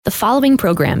The following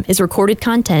program is recorded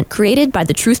content created by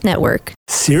the Truth Network.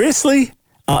 Seriously?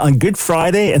 On Good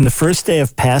Friday and the first day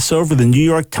of Passover, the New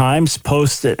York Times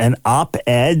posted an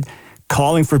op-ed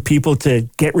calling for people to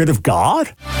get rid of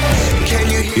God?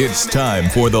 It's time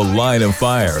for The Line of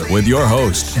Fire with your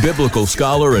host, biblical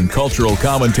scholar and cultural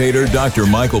commentator, Dr.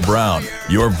 Michael Brown.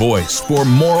 Your voice for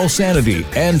moral sanity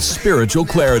and spiritual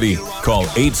clarity. Call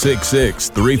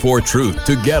 866-34-TRUTH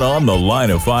to get on The Line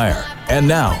of Fire. And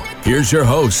now, here's your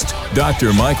host,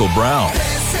 Dr. Michael Brown.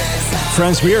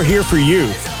 Friends, we are here for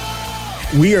you.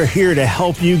 We are here to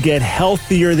help you get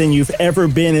healthier than you've ever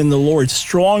been in the Lord,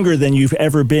 stronger than you've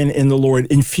ever been in the Lord,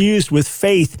 infused with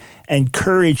faith and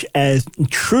courage as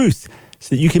truth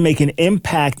so that you can make an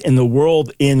impact in the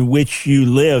world in which you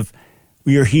live.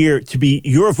 We are here to be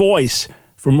your voice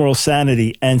for moral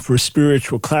sanity and for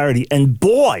spiritual clarity. And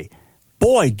boy,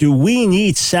 do we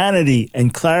need sanity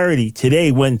and clarity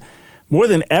today when more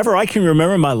than ever I can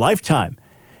remember in my lifetime.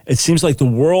 It seems like the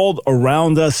world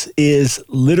around us is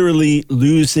literally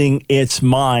losing its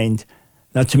mind,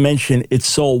 not to mention its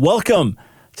soul. Welcome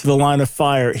to The Line of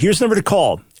Fire. Here's the number to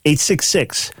call,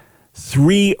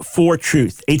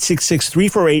 866-34-TRUTH,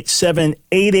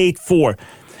 866-348-7884.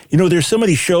 You know, there's so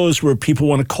many shows where people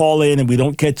want to call in and we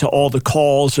don't get to all the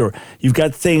calls, or you've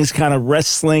got things kind of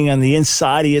wrestling on the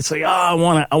inside of you. It's like, I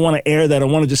want to air that. I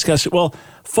want to discuss it. Well,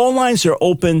 phone lines are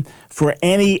open for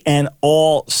any and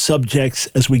all subjects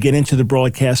as we get into the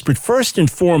broadcast. But first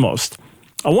and foremost,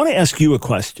 I want to ask you a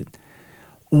question.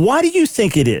 Why do you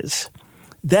think it is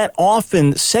that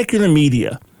often secular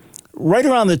media, right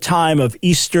around the time of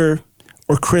Easter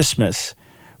or Christmas,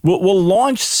 will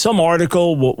launch some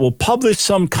article, will publish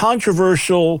some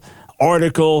controversial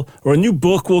article, or a new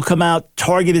book will come out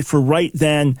targeted for right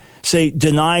then, say,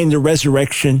 denying the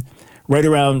resurrection, right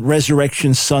around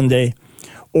Resurrection Sunday,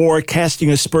 or casting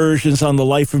aspersions on the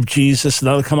life of Jesus, and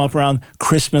that'll come up around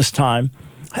Christmas time.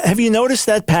 Have you noticed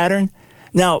that pattern?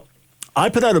 Now, I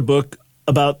put out a book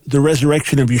about the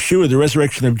resurrection of Yeshua, the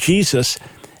resurrection of Jesus,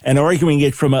 and arguing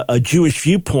it from a Jewish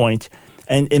viewpoint,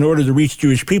 and in order to reach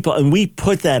Jewish people. And we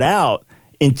put that out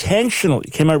intentionally.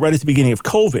 It came out right at the beginning of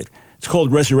COVID. It's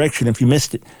called Resurrection, if you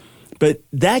missed it. But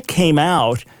that came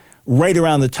out right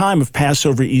around the time of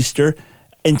Passover, Easter,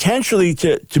 intentionally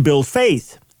to build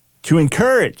faith, to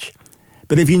encourage.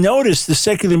 But if you notice, the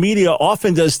secular media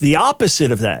often does the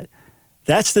opposite of that.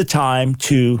 That's the time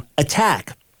to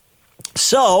attack.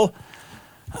 So,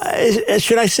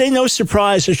 should I say no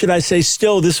surprise, or should I say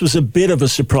still this was a bit of a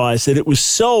surprise that it was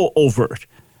so overt,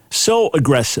 so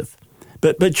aggressive?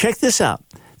 But check this out.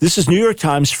 This is New York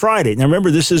Times Friday. Now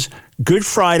remember, this is Good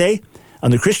Friday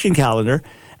on the Christian calendar,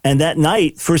 and that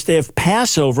night, first day of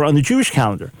Passover on the Jewish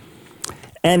calendar.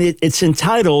 And it's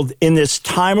entitled, "In This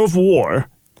Time of War,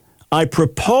 I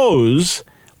Propose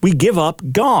We Give Up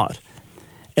God."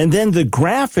 And then the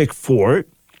graphic for it,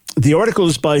 the article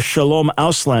is by Shalom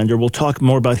Auslander. We'll talk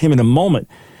more about him in a moment.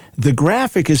 The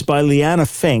graphic is by Liana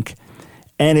Fink,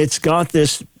 and it's got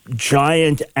this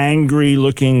giant,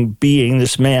 angry-looking being,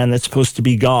 this man that's supposed to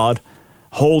be God,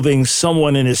 holding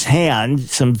someone in his hand,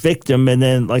 some victim, and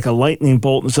then like a lightning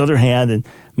bolt in his other hand, and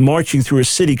marching through a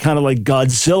city, kind of like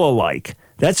Godzilla-like.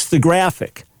 That's the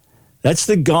graphic. That's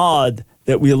the God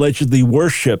that we allegedly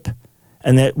worship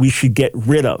and that we should get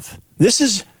rid of. This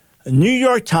is a New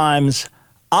York Times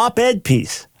op-ed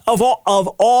piece of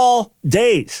all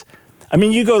days. I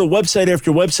mean, you go to website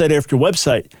after website after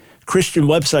website, Christian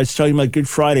websites talking about Good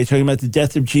Friday, talking about the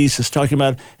death of Jesus, talking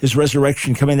about his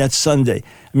resurrection coming that Sunday.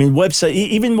 I mean,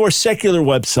 even more secular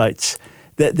websites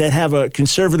that have a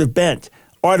conservative bent,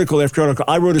 article after article.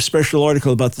 I wrote a special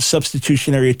article about the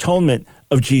substitutionary atonement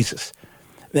of Jesus.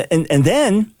 And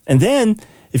then,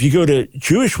 if you go to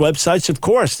Jewish websites, of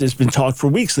course, there's been talk for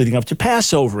weeks leading up to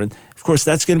Passover, and of course,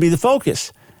 that's going to be the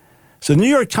focus. So the New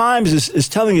York Times is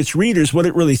telling its readers what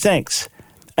it really thinks.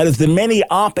 Out of the many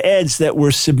op-eds that were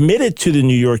submitted to the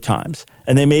New York Times,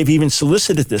 and they may have even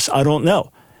solicited this, I don't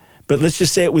know, but let's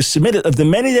just say it was submitted. Of the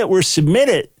many that were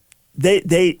submitted,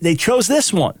 they chose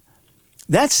this one.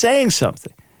 That's saying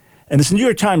something. And as a New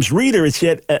York Times reader, it's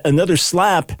yet another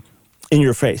slap in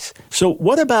your face. So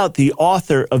what about the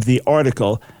author of the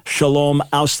article, Shalom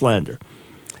Auslander?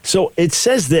 So it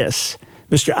says this: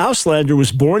 Mr. Auslander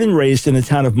was born and raised in the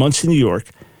town of Muncie, New York.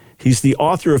 He's the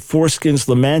author of Foreskin's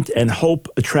Lament and Hope,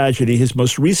 a Tragedy. His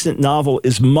most recent novel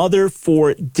is Mother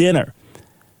for Dinner.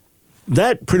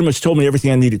 That pretty much told me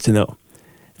everything I needed to know.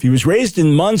 If he was raised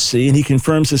in Muncie, and he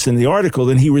confirms this in the article,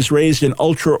 then he was raised an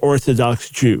ultra-Orthodox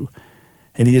Jew.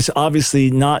 And he has obviously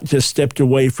not just stepped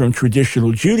away from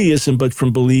traditional Judaism, but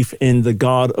from belief in the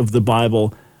God of the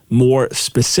Bible more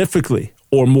specifically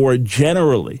or more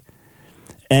generally.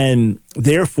 And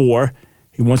therefore,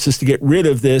 he wants us to get rid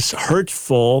of this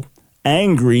hurtful,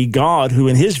 angry God who,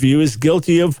 in his view, is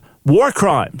guilty of war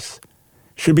crimes,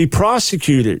 should be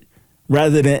prosecuted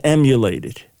rather than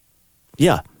emulated.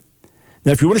 Yeah.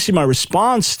 Now, if you want to see my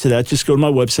response to that, just go to my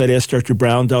website,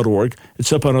 AskDrBrown.org.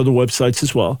 It's up on other websites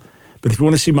as well. But if you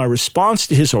want to see my response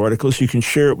to his articles, you can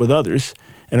share it with others.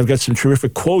 And I've got some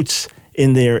terrific quotes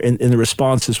in there in the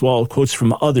response as well, quotes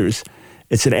from others.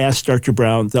 It's at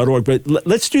AskDrBrown.org. But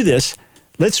let's do this.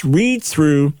 Let's read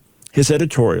through his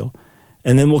editorial,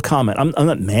 and then we'll comment. I'm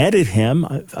not mad at him.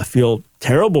 I feel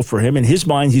terrible for him. In his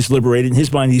mind, he's liberated. In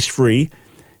his mind, he's free.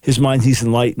 His mind, he's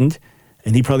enlightened.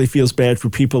 And he probably feels bad for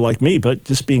people like me. But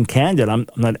just being candid, I'm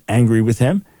not angry with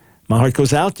him. My heart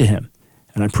goes out to him.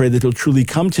 And I pray that he'll truly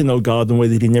come to know God in a way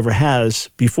that he never has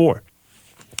before.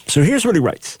 So here's what he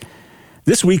writes.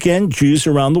 This weekend, Jews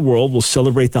around the world will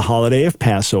celebrate the holiday of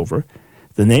Passover,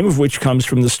 the name of which comes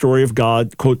from the story of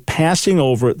God, quote, passing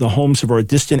over the homes of our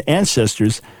distant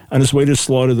ancestors on his way to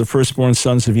slaughter the firstborn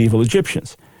sons of evil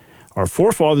Egyptians. Our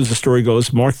forefathers, the story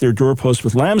goes, marked their doorposts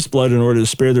with lamb's blood in order to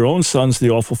spare their own sons the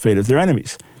awful fate of their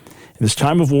enemies. In this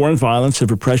time of war and violence,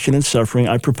 of oppression and suffering,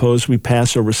 I propose we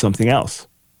pass over something else.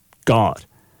 God.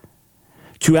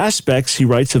 Two aspects, he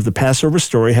writes, of the Passover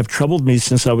story have troubled me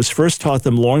since I was first taught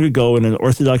them long ago in an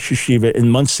Orthodox yeshiva in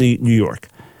Monsey, New York.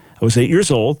 I was 8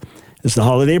 years old. As the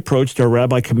holiday approached, our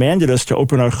rabbi commanded us to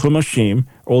open our Chumashim,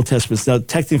 Old Testaments. Now,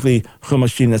 technically,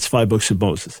 Chumashim, that's 5 books of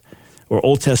Moses, or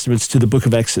Old Testaments, to the book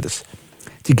of Exodus.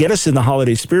 To get us in the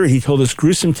holiday spirit, he told us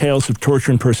gruesome tales of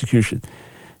torture and persecution.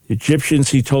 The Egyptians,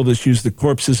 he told us, used the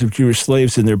corpses of Jewish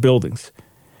slaves in their buildings.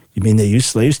 You mean they used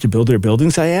slaves to build their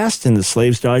buildings, I asked, and the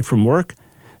slaves died from work?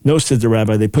 No, said the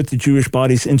rabbi, they put the Jewish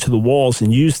bodies into the walls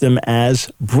and used them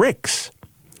as bricks.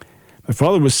 My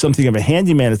father was something of a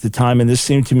handyman at the time, and this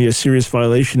seemed to me a serious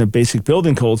violation of basic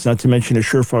building codes, not to mention a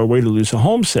surefire way to lose a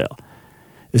home sale.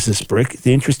 Is this brick?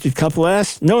 The interested couple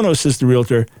asked. No, says the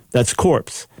realtor, that's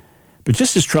corpse. But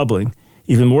just as troubling,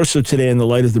 even more so today in the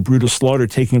light of the brutal slaughter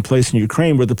taking place in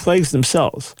Ukraine, were the plagues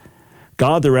themselves.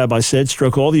 God, the rabbi said,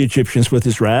 struck all the Egyptians with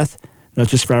his wrath, not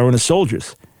just Pharaoh and his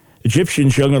soldiers.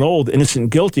 Egyptians, young and old, innocent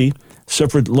and guilty,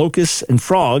 suffered locusts and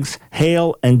frogs,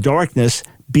 hail and darkness,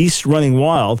 beasts running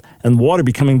wild, and water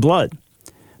becoming blood.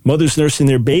 Mothers nursing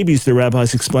their babies, the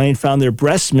rabbis explained, found their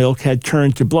breast milk had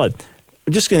turned to blood.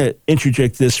 I'm just going to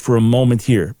interject this for a moment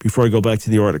here before I go back to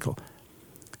the article.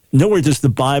 Nowhere does the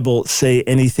Bible say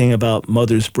anything about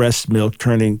mother's breast milk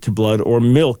turning to blood or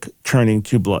milk turning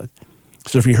to blood.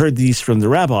 So if you heard this from the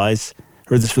rabbis,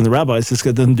 this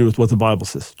got nothing to do with what the Bible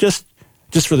says. Just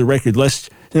for the record,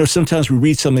 sometimes we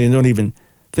read something and don't even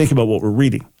think about what we're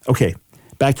reading. Okay,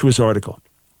 back to his article.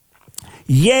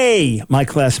 Yay, my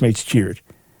classmates cheered.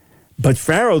 But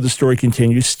Pharaoh, the story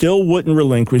continues, still wouldn't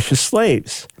relinquish his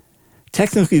slaves.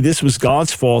 Technically, this was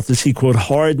God's fault as he, quote,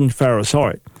 hardened Pharaoh's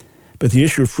heart. But the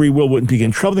issue of free will wouldn't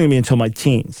begin troubling me until my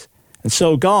teens. And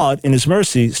so God, in his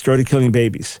mercy, started killing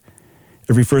babies.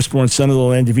 Every firstborn son of the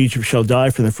land of Egypt shall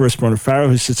die, from the firstborn of Pharaoh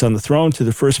who sits on the throne to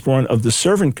the firstborn of the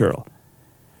servant girl.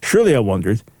 Surely, I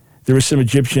wondered, there were some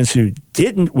Egyptians who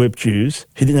didn't whip Jews,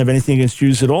 who didn't have anything against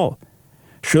Jews at all.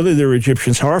 Surely there were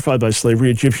Egyptians horrified by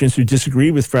slavery, Egyptians who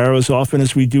disagreed with Pharaoh as often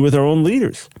as we do with our own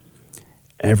leaders.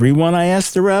 Everyone, I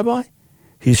asked the rabbi.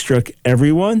 He struck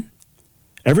everyone?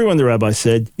 Everyone, the rabbi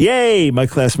said. Yay, my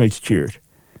classmates cheered.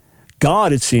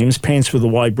 God, it seems, paints with a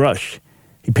wide brush.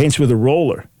 He paints with a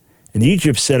roller. In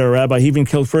Egypt, said our rabbi, he even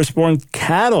killed firstborn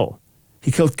cattle. He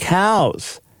killed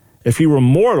cows. If he were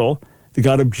mortal, the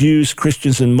God of Jews,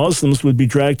 Christians, and Muslims would be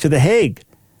dragged to The Hague.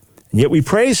 And yet we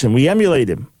praise him, we emulate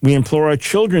him, we implore our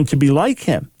children to be like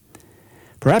him.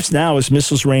 Perhaps now, as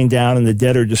missiles rain down and the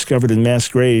dead are discovered in mass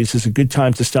graves, is a good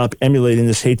time to stop emulating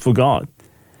this hateful God.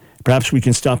 Perhaps we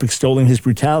can stop extolling his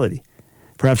brutality.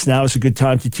 Perhaps now is a good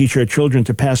time to teach our children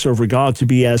to pass over God, to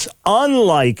be as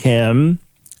unlike him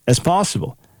as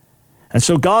possible. And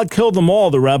so God killed them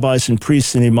all, the rabbis and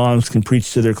priests and imams can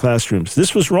preach to their classrooms.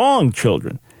 This was wrong,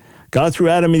 children. God threw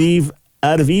Adam and Eve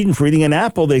out of Eden for eating an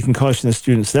apple, they can caution the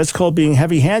students. That's called being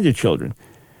heavy-handed, children.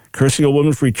 Cursing a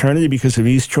woman for eternity because of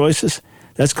Eve's choices,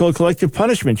 that's called collective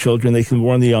punishment, children, they can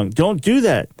warn the young. Don't do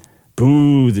that.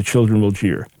 Boo, the children will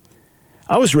jeer.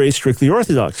 I was raised strictly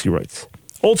Orthodox, he writes.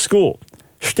 Old school,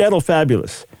 shtetl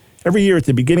fabulous. Every year at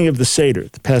the beginning of the Seder,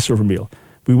 the Passover meal,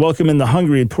 we welcome in the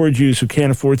hungry and poor Jews who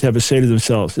can't afford to have a Seder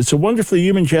themselves. It's a wonderfully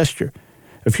human gesture.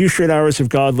 A few short hours of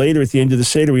God later, at the end of the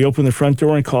Seder, we open the front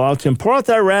door and call out to him, pour out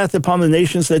thy wrath upon the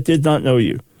nations that did not know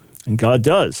you. And God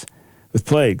does, with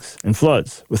plagues and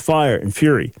floods, with fire and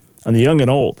fury, on the young and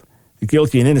old, the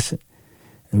guilty and innocent.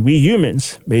 And we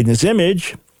humans, made in his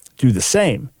image, do the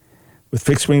same. with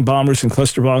fixed-wing bombers and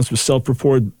cluster bombs with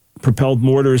self-propelled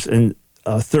mortars and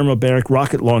thermobaric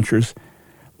rocket launchers.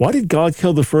 Why did God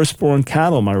kill the firstborn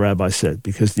cattle, my rabbi said?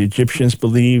 Because the Egyptians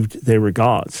believed they were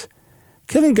gods.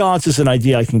 Killing gods is an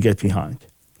idea I can get behind.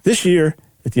 This year,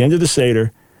 at the end of the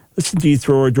Seder, let's indeed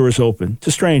throw our doors open to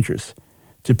strangers,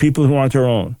 to people who aren't our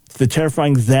own, to the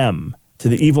terrifying them, to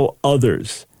the evil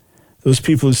others, those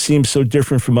people who seem so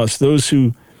different from us, those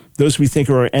we think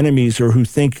are our enemies or who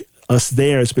think us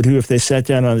theirs, but who, if they sat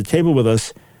down on the table with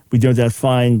us, we'd no doubt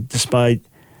find, despise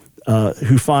the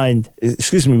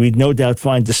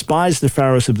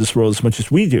pharaohs of this world as much as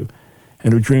we do,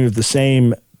 and who dream of the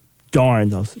same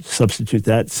I'll substitute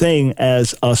that, thing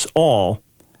as us all,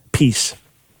 peace.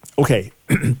 Okay.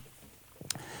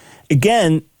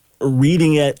 Again,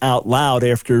 reading it out loud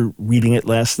after reading it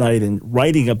last night and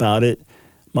writing about it,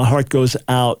 my heart goes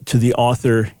out to the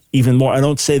author even more. I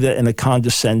don't say that in a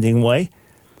condescending way.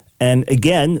 And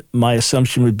again, my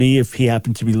assumption would be if he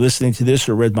happened to be listening to this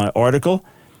or read my article,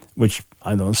 which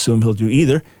I don't assume he'll do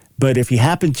either, but if he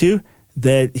happened to,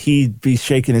 that he'd be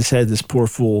shaking his head, this poor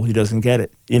fool, he doesn't get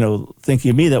it, thinking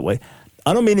of me that way.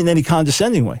 I don't mean it in any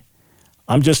condescending way.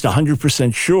 I'm just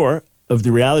 100% sure of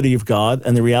the reality of God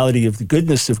and the reality of the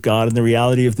goodness of God and the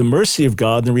reality of the mercy of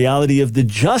God and the reality of the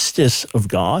justice of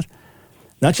God,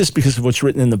 not just because of what's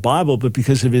written in the Bible, but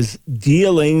because of his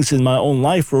dealings in my own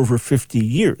life for over 50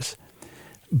 years.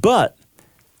 But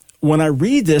when I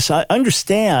read this, I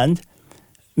understand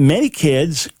many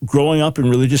kids growing up in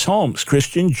religious homes,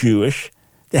 Christian, Jewish,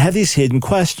 they have these hidden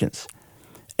questions,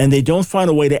 and they don't find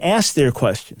a way to ask their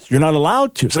questions. You're not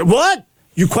allowed to. It's like, what?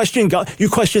 You question God? You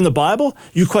question the Bible?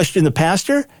 You question the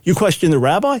pastor? You question the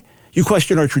rabbi? You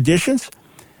question our traditions?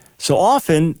 So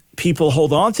often, people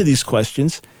hold on to these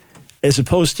questions as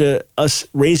opposed to us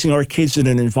raising our kids in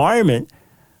an environment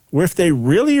where if they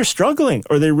really are struggling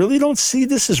or they really don't see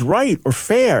this as right or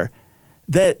fair,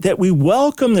 that we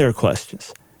welcome their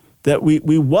questions, that we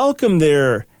welcome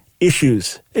their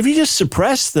issues. If you just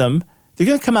suppress them, they're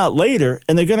going to come out later,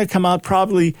 and they're going to come out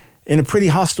probably in a pretty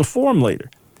hostile form later.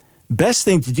 Best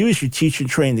thing to do as you teach and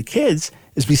train the kids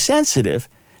is be sensitive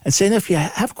and say, no, if you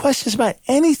have questions about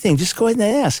anything, just go ahead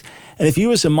and ask. And if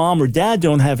you as a mom or dad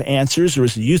don't have answers, or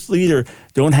as a youth leader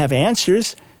don't have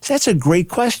answers, that's a great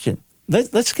question.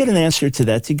 Let's get an answer to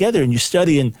that together, and you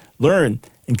study and learn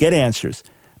and get answers.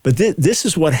 But this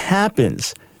is what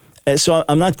happens. And so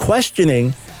I'm not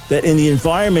questioning that in the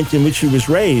environment in which he was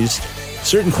raised,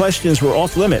 certain questions were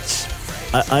off limits.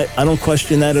 I don't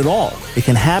question that at all. It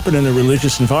can happen in a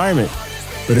religious environment,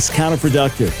 but it's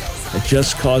counterproductive. It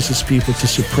just causes people to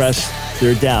suppress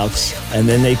their doubts, and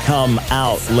then they come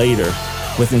out later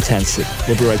with intensity.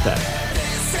 We'll be right back.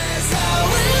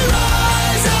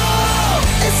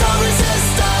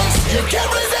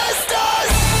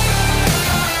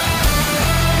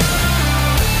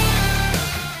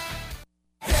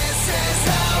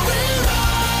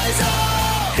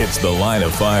 It's The Line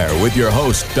of Fire with your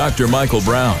host, Dr. Michael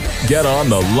Brown. Get on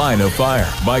The Line of Fire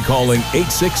by calling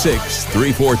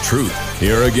 866-34-TRUTH.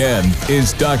 Here again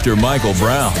is Dr. Michael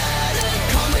Brown.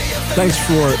 Thanks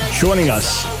for joining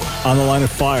us on The Line of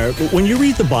Fire. When you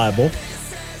read the Bible,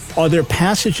 are there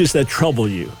passages that trouble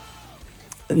you?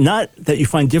 Not that you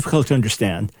find difficult to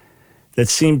understand, that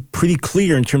seem pretty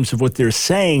clear in terms of what they're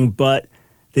saying, but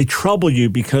they trouble you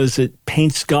because it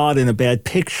paints God in a bad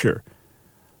picture,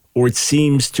 or it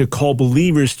seems to call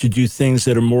believers to do things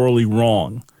that are morally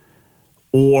wrong,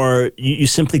 or you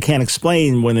simply can't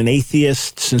explain when an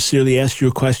atheist sincerely asks you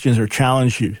a question or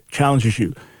challenges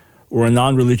you, or a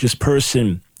non-religious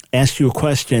person asks you a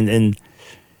question and,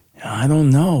 I don't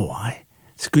know,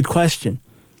 it's a good question.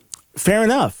 Fair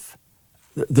enough.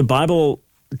 The Bible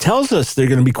tells us there are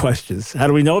going to be questions. How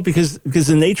do we know it? Because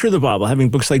the nature of the Bible, having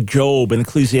books like Job and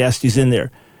Ecclesiastes in there,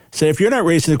 say if you're not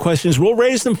raising the questions, we'll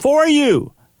raise them for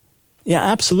you. Yeah,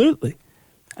 absolutely.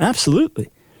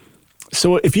 Absolutely.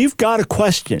 So if you've got a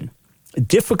question, a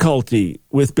difficulty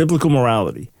with biblical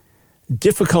morality,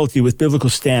 difficulty with biblical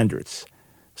standards,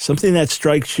 something that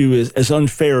strikes you as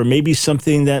unfair, or maybe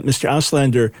something that Mr.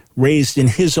 Auslander raised in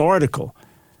his article,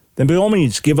 then by all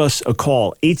means, give us a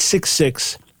call,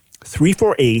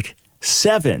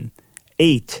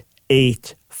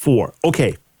 866-348-7884.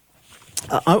 Okay,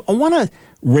 I want to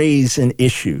raise an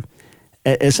issue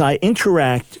as I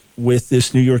interact with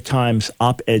this New York Times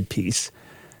op-ed piece,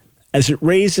 as it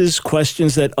raises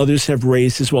questions that others have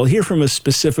raised as well, here from a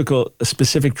specific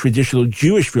traditional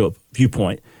Jewish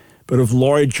viewpoint, but of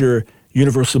larger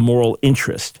universal moral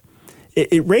interest.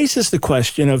 It raises the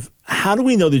question of how do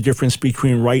we know the difference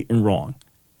between right and wrong,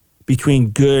 between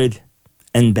good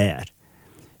and bad?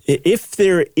 If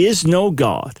there is no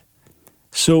God,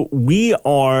 So we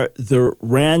are the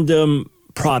random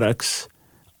products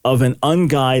of an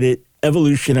unguided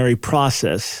evolutionary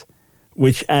process,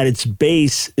 which at its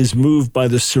base is moved by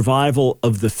the survival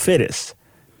of the fittest.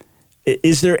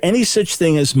 Is there any such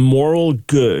thing as moral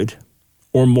good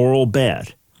or moral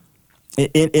bad?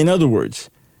 In other words,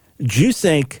 do you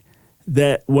think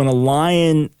that when a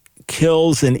lion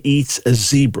kills and eats a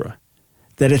zebra,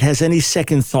 that it has any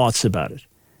second thoughts about it,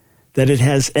 that it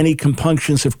has any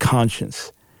compunctions of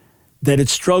conscience, that it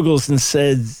struggles and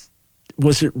says,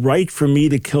 was it right for me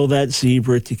to kill that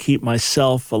zebra to keep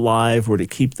myself alive or to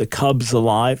keep the cubs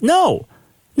alive? No.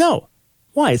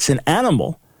 Why? It's an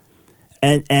animal.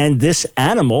 And this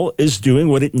animal is doing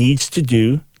what it needs to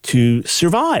do to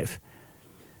survive.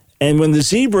 And when the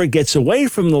zebra gets away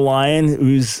from the lion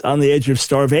who's on the edge of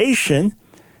starvation,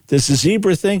 does the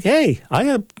zebra think, hey, I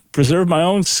got to preserve my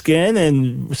own skin,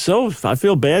 and so if I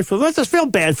feel bad for, let's just feel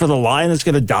bad for the lion that's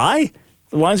going to die.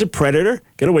 The lion's a predator.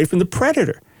 Get away from the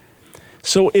predator.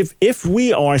 So if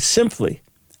we are simply,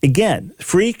 again,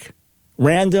 freak,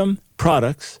 random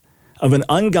products of an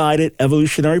unguided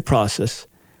evolutionary process,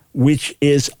 which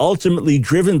is ultimately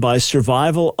driven by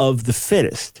survival of the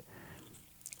fittest,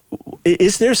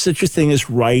 is there such a thing as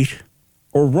right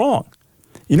or wrong?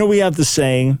 You know, we have the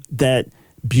saying that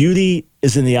beauty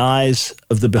is in the eyes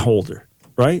of the beholder,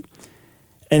 right?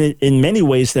 And in many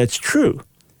ways, that's true.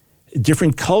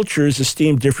 Different cultures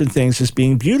esteem different things as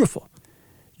being beautiful.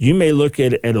 You may look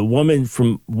at a woman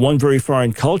from one very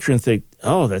foreign culture and think,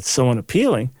 oh, that's so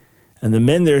unappealing. And the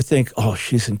men there think, oh,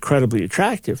 she's incredibly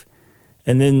attractive.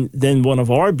 And then one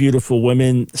of our beautiful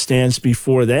women stands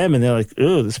before them and they're like,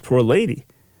 oh, this poor lady.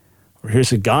 Or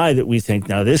here's a guy that we think,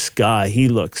 now this guy, he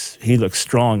looks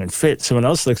strong and fit. Someone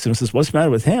else looks at him and says, what's the matter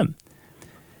with him?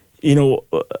 You know,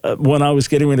 when I was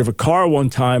getting rid of a car one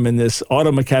time and this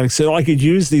auto mechanic said, oh, I could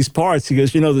use these parts. He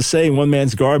goes, you know, the saying, one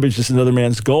man's garbage is another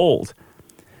man's gold.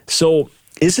 So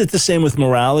is it the same with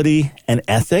morality and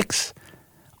ethics?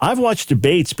 I've watched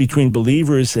debates between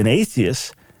believers and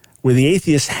atheists where the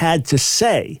atheist had to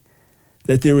say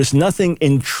that there is nothing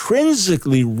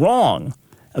intrinsically wrong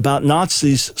about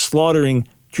Nazis slaughtering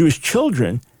Jewish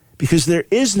children because there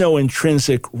is no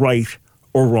intrinsic right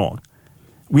or wrong.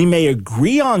 We may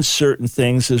agree on certain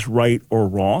things as right or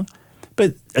wrong,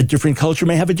 but a different culture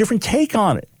may have a different take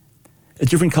on it. A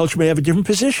different culture may have a different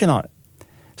position on it.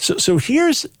 So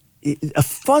here's a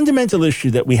fundamental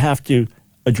issue that we have to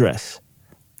address,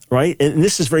 right? And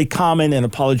this is very common in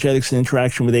apologetics and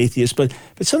interaction with atheists, but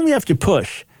something we have to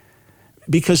push.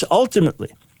 Because ultimately,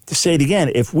 to say it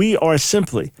again, if we are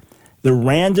simply the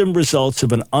random results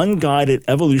of an unguided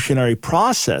evolutionary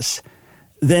process,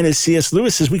 then as C.S.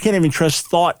 Lewis says, we can't even trust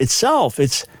thought itself.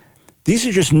 These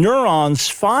are just neurons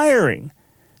firing.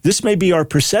 This may be our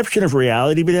perception of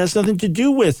reality, but it has nothing to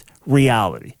do with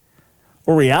reality.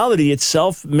 Or reality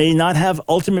itself may not have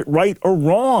ultimate right or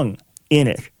wrong in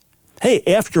it. Hey,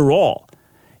 after all,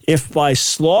 if by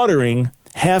slaughtering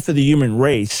half of the human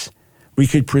race, we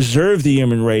could preserve the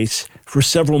human race for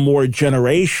several more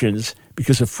generations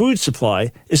because of food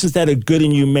supply, isn't that a good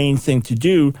and humane thing to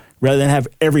do rather than have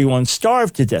everyone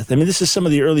starve to death? I mean, this is some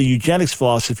of the early eugenics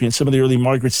philosophy and some of the early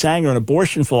Margaret Sanger and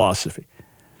abortion philosophy.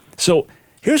 So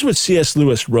here's what C.S.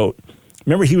 Lewis wrote.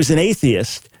 Remember, he was an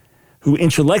atheist who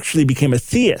intellectually became a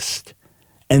theist,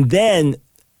 and then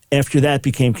after that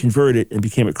became converted and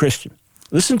became a Christian.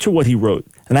 Listen to what he wrote.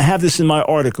 And I have this in my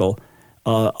article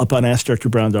up on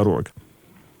AskDrBrown.org.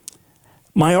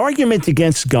 My argument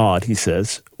against God, he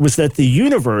says, was that the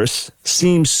universe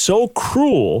seems so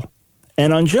cruel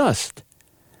and unjust.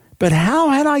 But how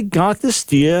had I got this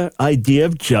idea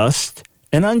of just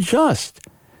and unjust?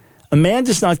 A man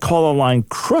does not call a line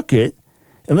crooked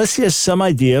unless he has some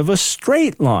idea of a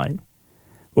straight line.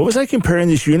 What was I comparing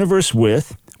this universe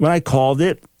with when I called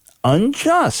it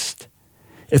unjust?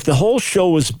 If the whole show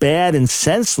was bad and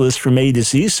senseless from A to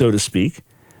Z, so to speak,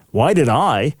 why did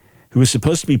I, who was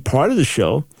supposed to be part of the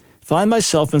show, find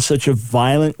myself in such a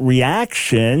violent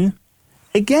reaction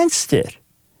against it?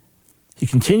 He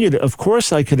continued, of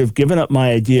course, I could have given up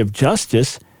my idea of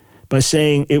justice by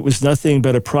saying it was nothing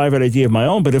but a private idea of my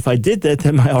own, but if I did that,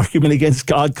 then my argument against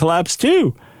God collapsed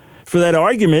too. For that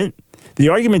argument, the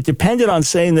argument depended on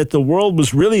saying that the world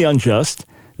was really unjust,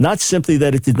 not simply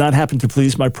that it did not happen to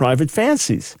please my private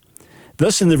fancies.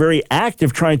 Thus, in the very act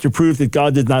of trying to prove that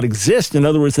God did not exist, in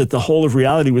other words, that the whole of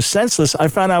reality was senseless, I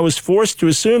found I was forced to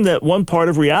assume that one part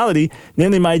of reality,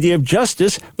 namely my idea of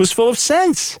justice, was full of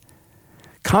sense.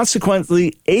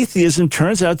 Consequently, atheism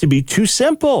turns out to be too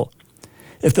simple.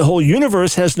 If the whole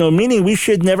universe has no meaning, we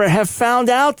should never have found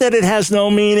out that it has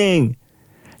no meaning.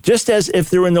 Just as if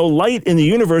there were no light in the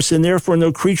universe and therefore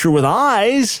no creature with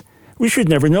eyes, we should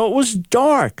never know it was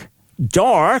dark.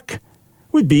 Dark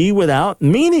would be without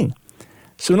meaning.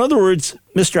 So in other words,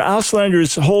 Mr.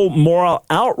 Auslander's whole moral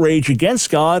outrage against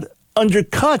God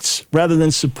undercuts rather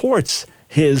than supports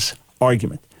his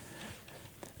argument.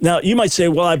 Now, you might say,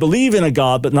 well, I believe in a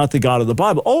God, but not the God of the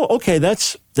Bible. Oh, okay,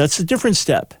 that's a different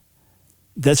step.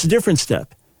 That's a different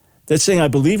step. That's saying I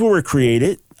believe we were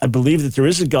created. I believe that there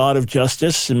is a God of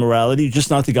justice and morality, just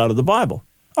not the God of the Bible.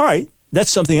 All right, that's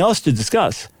something else to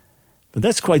discuss. But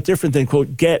that's quite different than,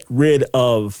 quote, get rid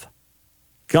of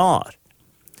God.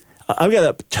 I've got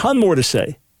a ton more to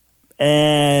say.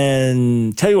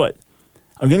 And tell you what,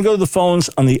 I'm going to go to the phones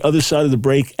on the other side of the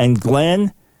break. And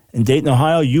Glenn in Dayton,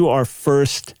 Ohio, you are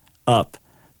first up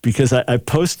because I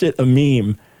posted a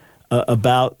meme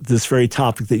about this very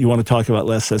topic that you want to talk about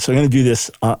last night. So I'm going to do this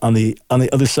on the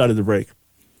other side of the break.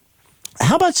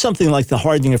 How about something like the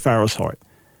hardening of Pharaoh's heart?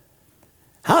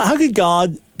 How could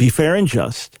God be fair and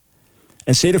just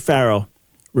and say to Pharaoh,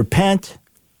 repent,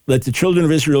 let the children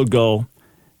of Israel go,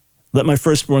 let my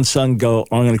firstborn son go,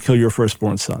 or I'm going to kill your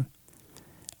firstborn son.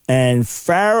 And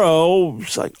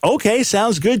Pharaoh's like, okay,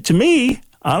 sounds good to me.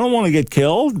 I don't want to get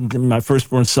killed. My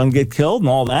firstborn son get killed and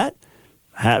all that.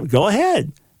 Go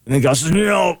ahead. And then God says,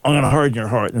 no, I'm going to harden your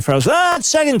heart. And Pharaoh says,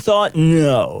 second thought,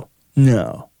 no.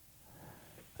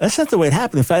 That's not the way it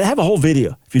happened. In fact, I have a whole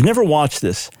video. If you've never watched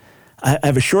this, I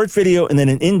have a short video and then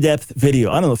an in-depth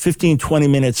video, 15, 20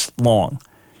 minutes long.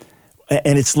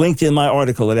 And it's linked in my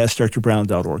article at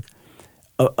AskDrBrown.org.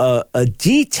 A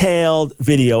detailed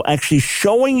video actually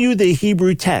showing you the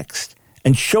Hebrew text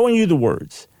and showing you the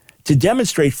words to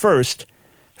demonstrate first,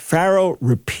 Pharaoh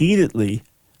repeatedly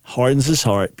hardens his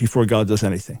heart before God does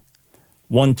anything.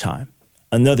 One time,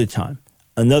 another time,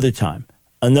 another time,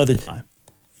 another time.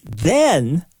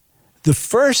 Then the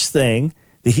first thing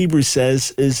the Hebrew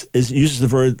says is uses the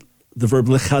verb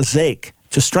lechazek,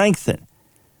 to strengthen.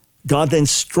 God then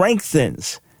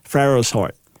strengthens Pharaoh's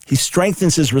heart. He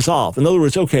strengthens his resolve. In other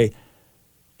words, okay,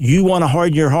 you want to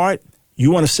harden your heart? You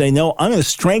want to say, no, I'm going to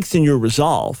strengthen your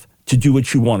resolve to do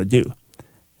what you want to do.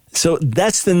 So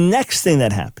that's the next thing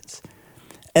that happens.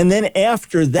 And then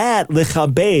after that,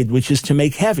 lechabed, which is to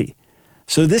make heavy.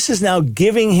 So this is now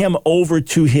giving him over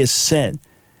to his sin.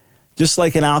 Just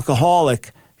like an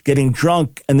alcoholic getting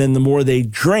drunk, and then the more they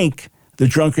drink, the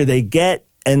drunker they get,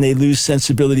 and they lose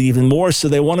sensibility even more, so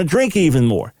they want to drink even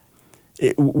more.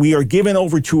 We are given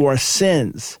over to our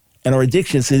sins and our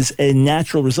addictions is a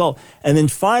natural result. And then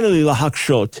finally,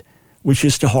 lahakshot, which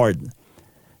is to harden.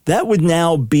 That would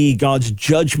now be God's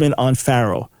judgment on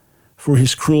Pharaoh for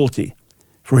his cruelty,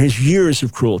 for his years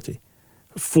of cruelty,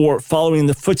 for following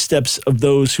the footsteps of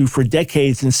those who for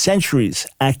decades and centuries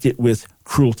acted with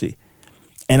cruelty.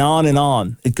 And on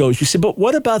it goes. You say, but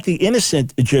what about the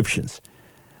innocent Egyptians?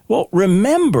 Well,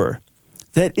 remember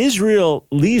that Israel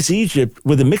leaves Egypt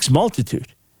with a mixed multitude.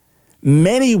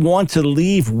 Many want to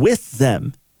leave with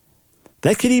them.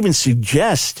 That could even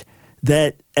suggest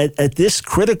that at this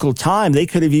critical time, they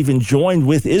could have even joined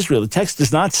with Israel. The text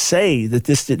does not say that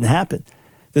this didn't happen,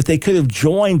 that they could have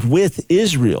joined with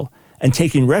Israel and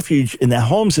taken refuge in the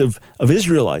homes of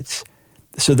Israelites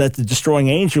so that the destroying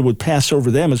angel would pass over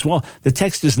them as well. The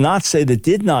text does not say that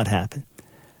did not happen.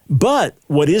 But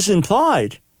what is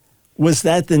implied was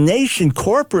that the nation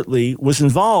corporately was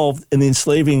involved in the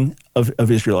enslaving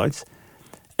of Israelites,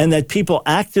 and that people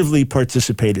actively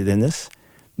participated in this,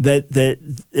 that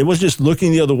it wasn't just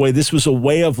looking the other way. This was a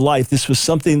way of life. This was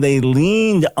something they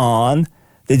leaned on.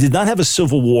 They did not have a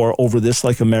civil war over this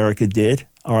like America did,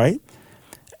 all right?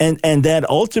 And that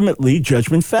ultimately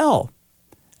judgment fell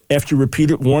after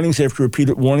repeated warnings, after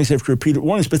repeated warnings, after repeated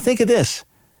warnings. But think of this.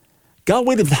 God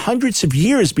waited hundreds of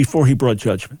years before he brought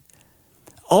judgment.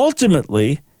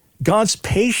 Ultimately, God's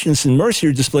patience and mercy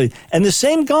are displayed. And the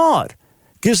same God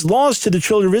gives laws to the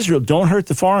children of Israel. Don't hurt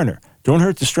the foreigner. Don't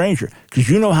hurt the stranger. Because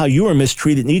you know how you were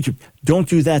mistreated in Egypt. Don't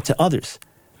do that to others.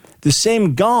 The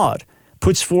same God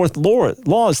puts forth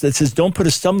laws that says don't put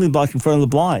a stumbling block in front of the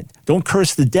blind. Don't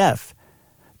curse the deaf.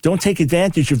 Don't take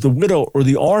advantage of the widow or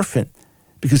the orphan.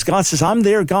 Because God says, I'm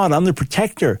their God. I'm the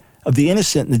protector of the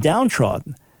innocent and the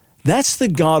downtrodden. That's the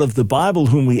God of the Bible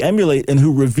whom we emulate and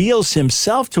who reveals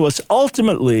himself to us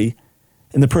ultimately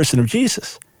in the person of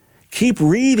Jesus. Keep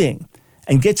reading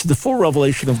and get to the full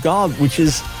revelation of God, which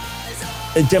is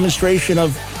a demonstration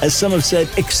of, as some have said,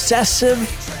 excessive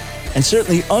and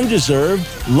certainly undeserved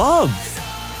love.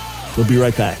 We'll be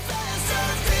right back.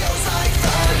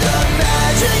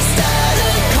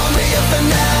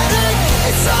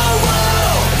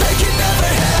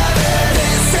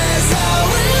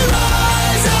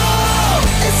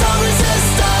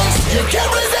 Resistance.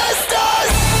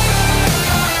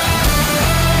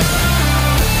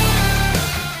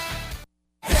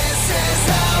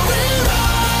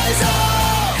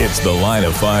 It's The Line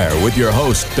of Fire with your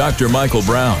host, Dr. Michael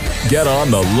Brown. Get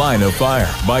on The Line of Fire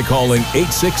by calling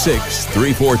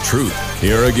 866-34-TRUTH.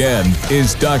 Here again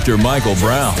is Dr. Michael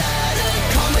Brown.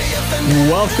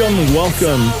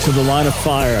 Welcome to The Line of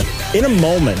Fire. In a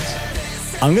moment,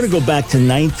 I'm going to go back to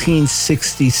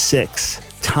 1966,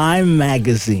 Time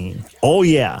Magazine. Oh,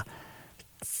 yeah.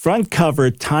 Front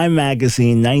cover, Time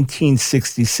Magazine,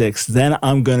 1966. Then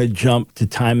I'm going to jump to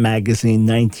Time Magazine,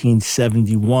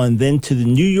 1971. Then to the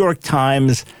New York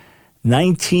Times,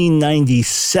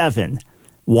 1997.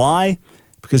 Why?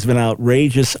 Because of an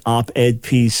outrageous op-ed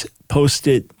piece published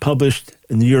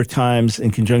in the New York Times in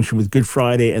conjunction with Good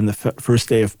Friday and the first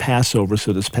day of Passover.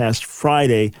 So this past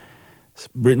Friday,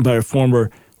 written by a former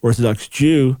Orthodox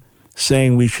Jew,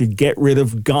 saying we should get rid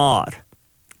of God.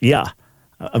 Yeah.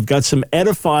 I've got some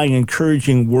edifying,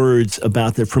 encouraging words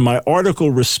about that from my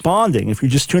article responding. If you're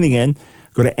just tuning in,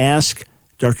 go to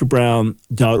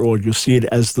askdrbrown.org. You'll see it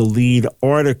as the lead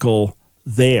article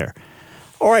there.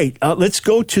 All right, let's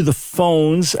go to the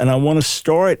phones, and I want to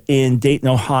start in Dayton,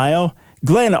 Ohio.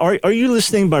 Glenn, are you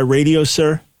listening by radio,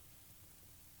 sir?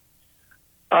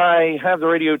 I have the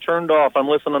radio turned off. I'm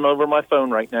listening over my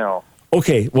phone right now.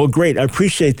 Okay, well, great. I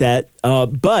appreciate that.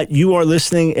 But you are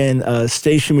listening in a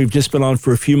station we've just been on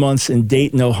for a few months in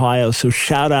Dayton, Ohio. So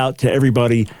shout out to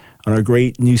everybody on our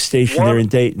great new station there in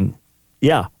Dayton.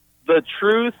 Yeah. The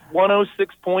Truth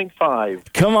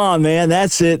 106.5. Come on, man.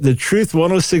 That's it. The Truth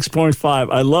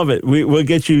 106.5. I love it. We'll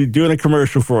get you doing a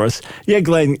commercial for us. Yeah,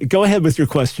 Glenn, go ahead with your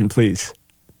question, please.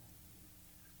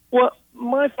 Well,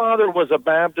 my father was a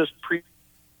Baptist preacher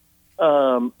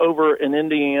over in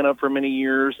Indiana for many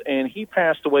years, and he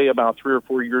passed away about 3 or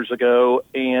 4 years ago.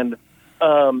 And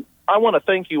I want to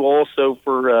thank you also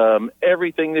for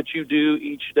everything that you do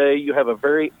each day. You have a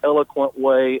very eloquent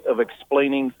way of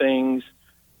explaining things.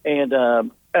 And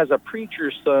as a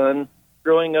preacher's son,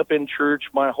 growing up in church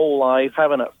my whole life,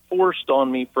 having it forced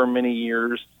on me for many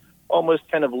years, almost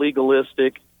kind of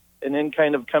legalistic, and then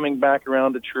kind of coming back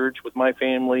around to church with my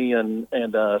family and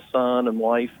son and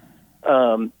wife,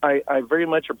 I very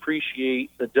much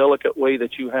appreciate the delicate way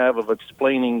that you have of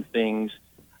explaining things.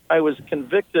 I was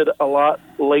convicted a lot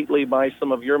lately by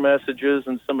some of your messages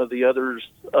and some of the others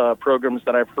programs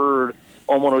that I've heard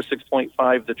on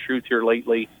 106.5 The Truth here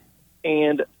lately.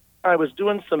 And I was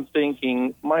doing some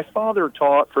thinking. My father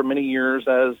taught for many years,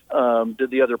 as did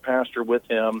the other pastor with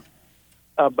him,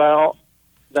 about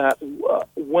that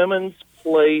women's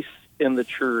place in the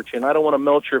church. And I don't want to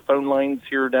melt your phone lines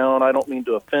here down. I don't mean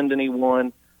to offend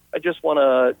anyone. I just want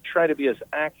to try to be as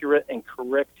accurate and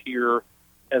correct here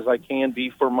as I can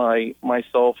be for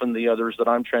myself and the others that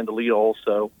I'm trying to lead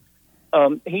also.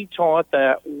 He taught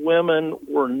that women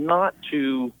were not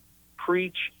to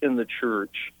preach in the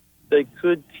church. They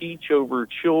could teach over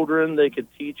children. They could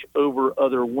teach over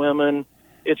other women.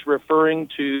 It's referring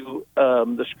to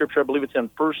the scripture, I believe it's in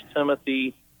 1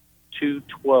 Timothy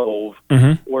 2:12,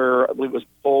 where I believe it was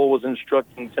Paul was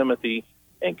instructing Timothy.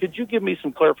 And could you give me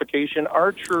some clarification?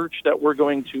 Our church that we're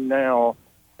going to now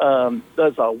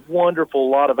does a wonderful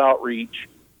lot of outreach,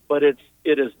 but it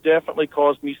has definitely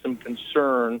caused me some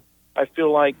concern. I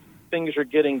feel like things are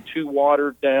getting too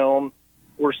watered down.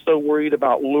 We're so worried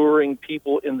about luring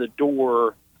people in the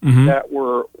door that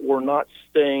we're not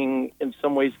staying in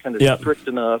some ways kind of strict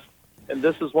enough. And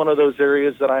this is one of those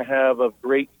areas that I have of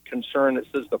great concern. It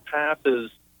says the path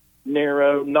is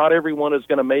narrow. Not everyone is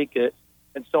going to make it.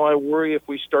 And so I worry if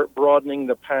we start broadening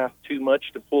the path too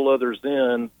much to pull others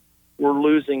in, we're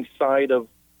losing sight of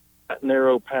that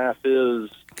narrow path is.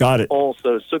 Got it.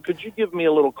 Also. So could you give me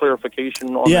a little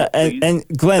clarification on that, please? and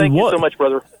Glenn, thank you so much,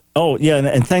 brother. Oh, yeah,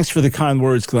 and thanks for the kind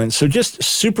words, Glenn. So just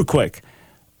super quick,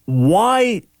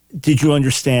 why did you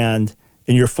understand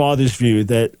in your father's view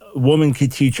that a woman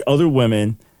could teach other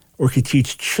women or could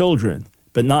teach children,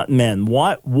 but not men?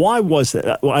 Why was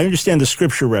that? Well, I understand the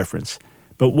scripture reference,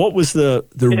 but what was the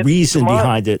reason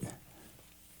behind it?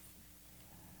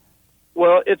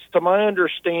 Well, it's to my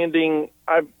understanding,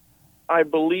 I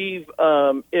believe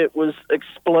it was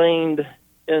explained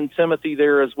in Timothy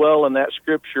there as well in that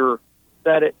scripture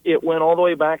that it went all the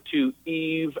way back to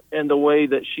Eve and the way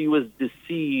that she was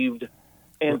deceived,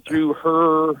 and through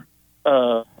her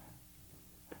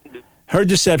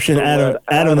deception,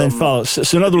 Adam then follows.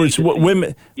 So in other words,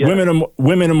 women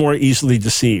are more easily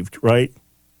deceived, right?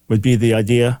 Would be the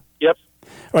idea. Yep.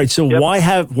 All right. So why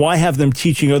have them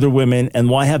teaching other women, and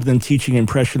why have them teaching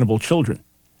impressionable children?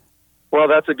 Well,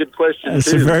 that's a good question.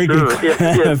 That's too. A very good,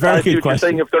 if very good question.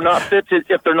 Saying if they're not fit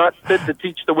to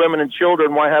teach the women and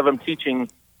children, why have them teaching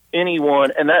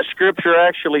anyone? And that scripture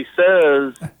actually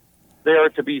says they are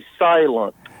to be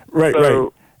silent. Right, so,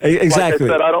 right. Exactly.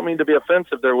 Like I said, I don't mean to be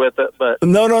offensive there with it, but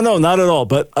No, not at all.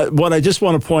 But what I just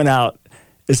want to point out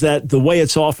is that the way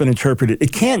it's often interpreted,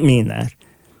 it can't mean that,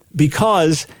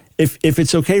 because if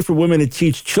it's okay for women to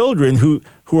teach children who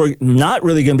are not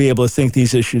really going to be able to think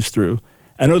these issues through,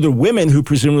 and other women who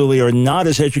presumably are not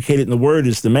as educated in the word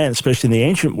as the men, especially in the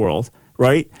ancient world,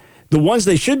 right? The ones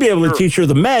they should be able to teach are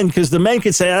the men, because the men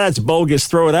could say, that's bogus,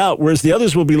 throw it out, whereas the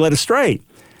others will be led astray.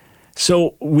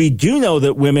 So we do know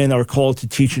that women are called to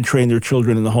teach and train their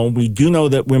children in the home. We do know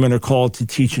that women are called to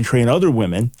teach and train other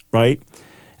women, right?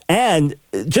 And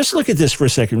just look at this for a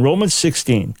second. Romans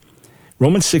 16.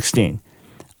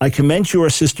 I commend you, our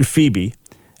sister Phoebe,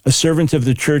 a servant of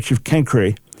the church of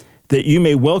Cenchreae, that you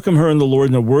may welcome her in the Lord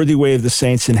in a worthy way of the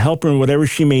saints, and help her in whatever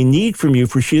she may need from you,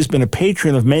 for she has been a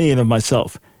patron of many and of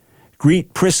myself.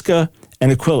 Greet Prisca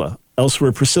and Aquila,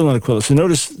 elsewhere Priscilla and Aquila. So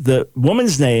notice the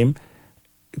woman's name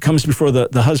comes before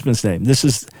the husband's name. This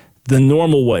is the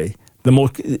normal way.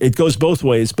 It goes both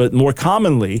ways, but more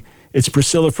commonly, it's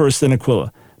Priscilla first, then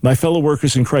Aquila. My fellow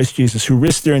workers in Christ Jesus, who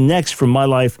risked their necks for my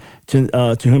life,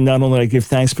 to whom not only I give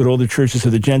thanks, but all the churches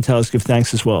of the Gentiles give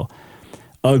thanks as well.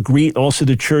 Greet also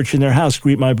the church in their house.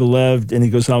 Greet my beloved, and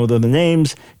he goes on with other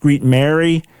names. Greet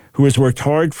Mary, who has worked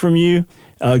hard from you.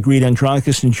 Greet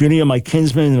Andronicus and Junia, my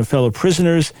kinsmen and fellow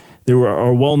prisoners. They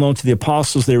are well known to the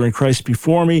apostles. They were in Christ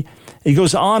before me. He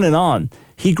goes on and on.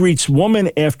 He greets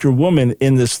woman after woman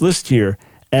in this list here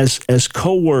as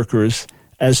co-workers,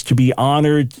 as to be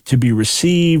honored, to be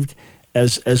received,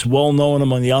 as well known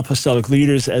among the apostolic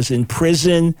leaders, as in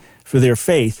prison for their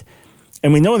faith.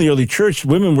 And we know in the early church,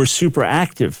 women were super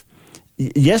active.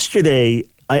 Yesterday,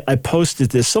 I posted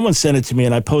this. Someone sent it to me,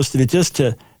 and I posted it just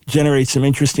to generate some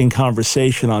interesting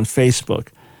conversation on Facebook.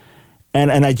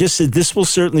 And I just said, this will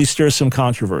certainly stir some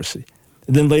controversy.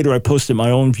 And then later I posted my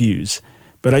own views.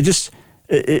 But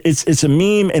it's a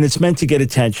meme, and it's meant to get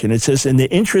attention. It says, in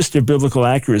the interest of biblical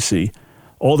accuracy,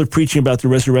 all the preaching about the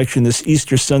resurrection this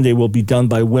Easter Sunday will be done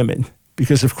by women.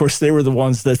 Because, of course, they were the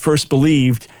ones that first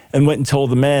believed and went and told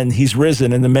the men he's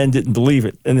risen, and the men didn't believe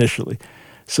it initially.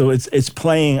 So it's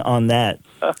playing on that.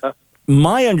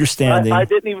 My understanding... I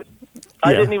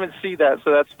didn't even see that,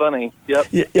 so that's funny. Yep.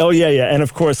 Yeah. And,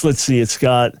 of course, let's see, it's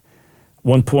got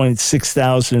 1.6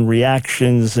 thousand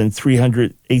reactions and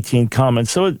 318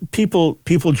 comments. So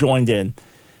people joined in.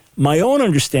 My own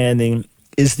understanding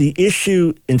is the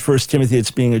issue in 1 Timothy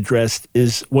that's being addressed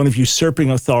is one of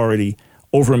usurping authority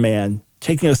over man,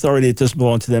 taking authority that doesn't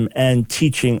belong to them, and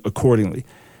teaching accordingly.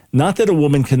 Not that a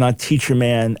woman cannot teach a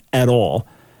man at all.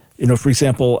 You know, for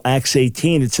example, Acts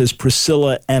 18, it says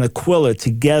Priscilla and Aquila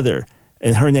together,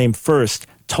 and her name first,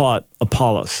 taught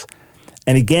Apollos.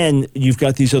 And again, you've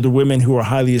got these other women who are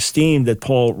highly esteemed that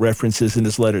Paul references in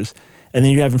his letters. And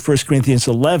then you have in 1 Corinthians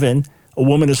 11, a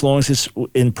woman, as long as it's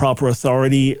in proper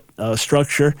authority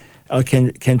structure,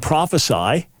 can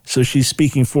prophesy. So she's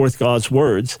speaking forth God's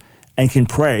words, and can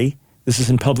pray. This is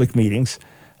in public meetings.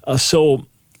 And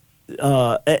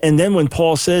then when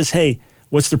Paul says, hey,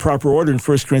 what's the proper order in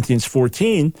 1 Corinthians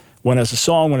 14? One has a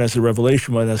song, one has a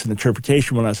revelation, one has an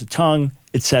interpretation, one has a tongue,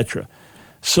 etc.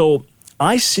 So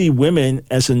I see women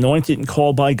as anointed and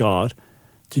called by God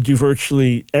to do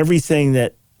virtually everything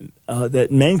that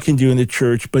men can do in the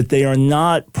church, but they are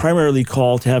not primarily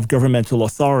called to have governmental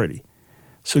authority.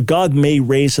 So God may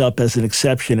raise up as an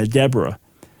exception a Deborah,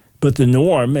 but the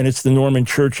norm, and it's the norm in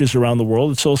churches around the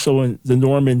world, it's also the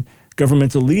norm in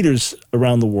governmental leaders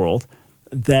around the world,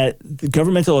 that the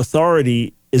governmental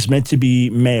authority is meant to be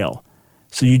male.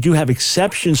 So you do have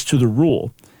exceptions to the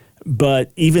rule.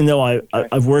 But even though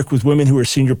I've worked with women who are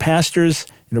senior pastors,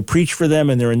 preach for them,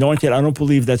 and they're anointed, I don't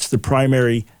believe that's the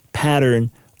primary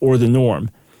pattern or the norm.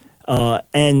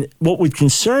 And what would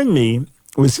concern me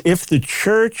was if the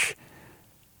church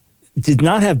did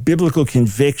not have biblical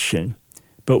conviction,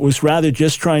 but was rather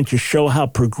just trying to show how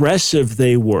progressive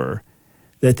they were,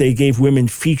 that they gave women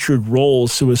featured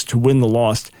roles so as to win the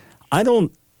lost. I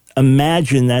don't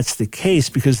imagine that's the case,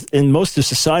 because in most of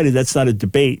society, that's not a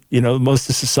debate. Most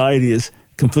of society is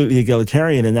completely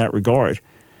egalitarian in that regard.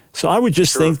 So I would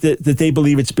just think that they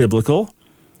believe it's biblical,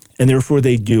 and therefore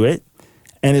they do it.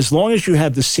 And as long as you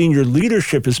have the senior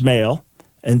leadership as male,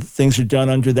 and things are done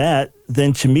under that,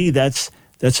 then to me that's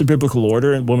a biblical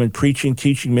order. And women preaching,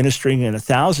 teaching, ministering in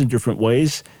 1,000 different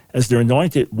ways as they're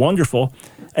anointed, wonderful.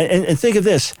 And think of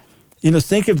this.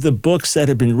 Think of the books that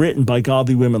have been written by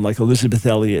godly women like Elizabeth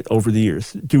Elliot over the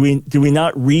years. Do we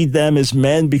not read them as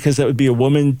men because that would be a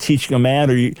woman teaching a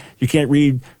man? Or you can't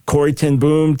read Corrie ten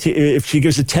Boom. If she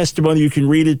gives a testimony, you can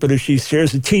read it, but if she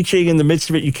shares a teaching in the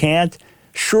midst of it, you can't?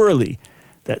 Surely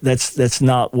that's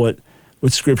not what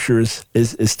Scripture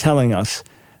is telling us.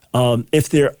 If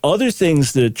there are other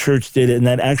things the church did and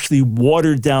that actually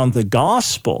watered down the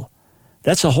gospel,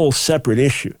 that's a whole separate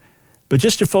issue. But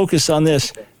just to focus on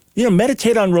this,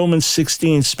 meditate on Romans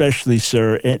 16 especially,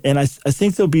 sir, and I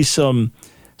think there'll be some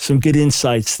good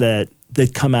insights that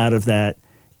come out of that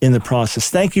in the process.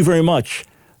 Thank you very much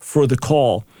for the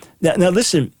call. Now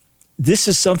listen, this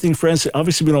is something, friends,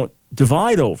 obviously we don't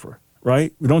divide over,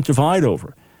 right? We don't divide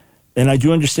over. And I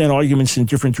do understand arguments in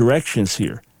different directions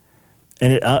here.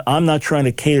 And I'm not trying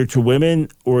to cater to women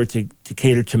or to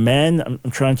cater to men.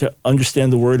 I'm trying to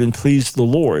understand the word and please the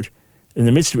Lord in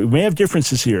the midst of it. We may have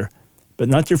differences here, but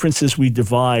not differences we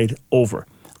divide over.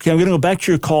 Okay, I'm going to go back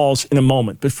to your calls in a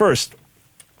moment. But first,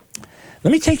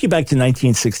 let me take you back to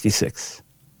 1966.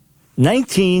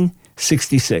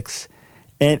 1966.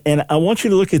 And I want you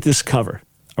to look at this cover,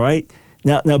 all right?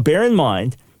 Now bear in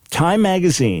mind, Time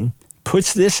Magazine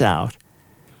puts this out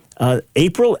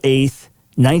April 8th,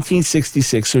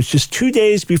 1966. So it's just 2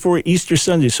 days before Easter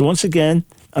Sunday. So once again,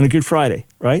 on a Good Friday,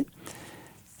 right?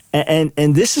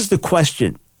 And this is the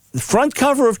question. The front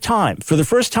cover of Time, for the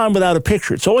first time without a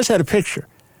picture. It's always had a picture,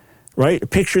 right? A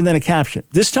picture and then a caption.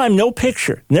 This time, no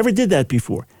picture. Never did that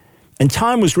before. And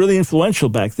Time was really influential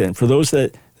back then, for those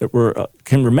that were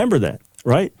can remember that,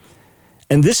 right?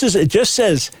 And it just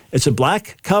says, it's a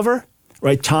black cover,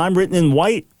 right? Time written in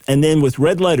white, and then with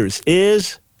red letters,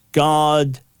 is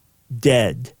God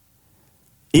dead?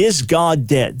 Is God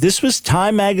dead? This was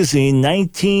Time Magazine,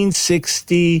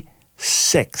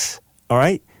 1966, all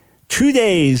right? 2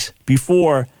 days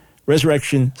before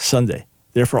Resurrection Sunday,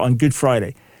 therefore on Good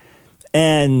Friday.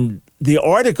 And the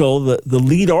article, the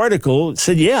lead article,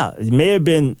 said, yeah, he may have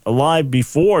been alive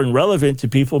before and relevant to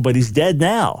people, but he's dead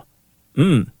now.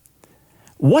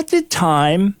 What did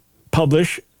Time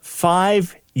publish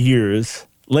 5 years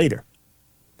later?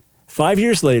 5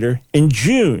 years later, in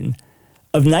June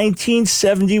of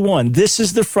 1971, this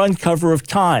is the front cover of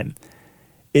Time.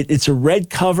 It's a red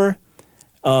cover.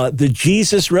 The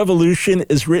Jesus Revolution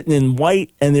is written in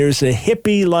white, and there's a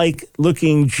hippie-like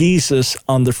looking Jesus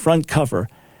on the front cover.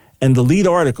 And the lead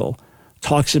article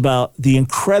talks about the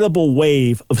incredible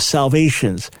wave of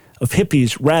salvations of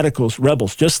hippies, radicals,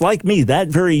 rebels, just like me that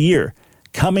very year,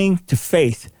 coming to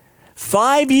faith.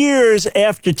 5 years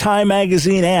after Time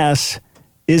Magazine asks,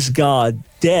 is God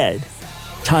dead?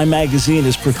 Time Magazine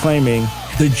is proclaiming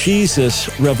the Jesus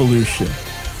Revolution.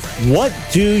 What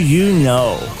do you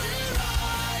know?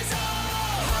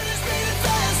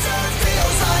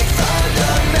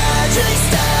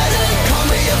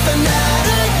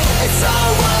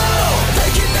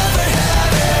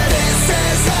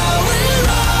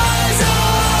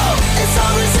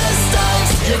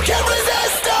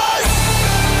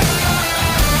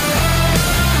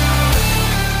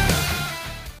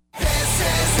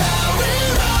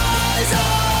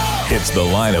 It's The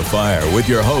Line of Fire with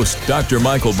your host, Dr.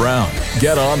 Michael Brown.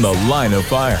 Get on The Line of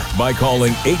Fire by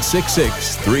calling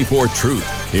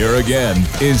 866-34-TRUTH. Here again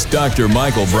is Dr.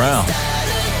 Michael Brown.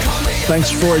 Thanks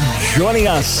for joining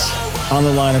us on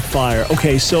The Line of Fire.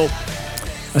 Okay, so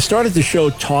I started the show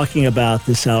talking about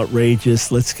this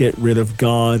outrageous let's get rid of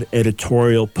God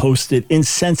editorial posted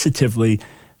insensitively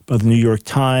by the New York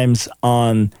Times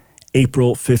on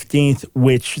April 15th,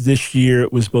 which this year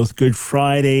was both Good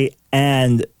Friday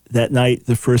and that night,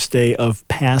 the first day of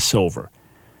Passover.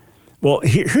 Well,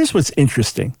 here's what's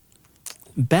interesting.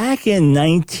 Back in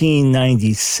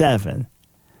 1997,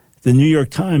 the New York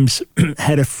Times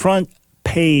had a front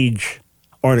page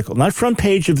article, not front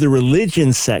page of the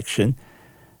religion section,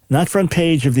 not front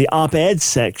page of the op-ed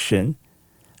section,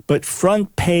 but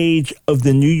front page of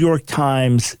the New York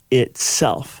Times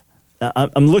itself. Now,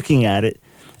 I'm looking at it,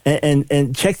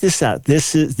 and check this out.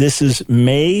 This is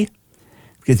May.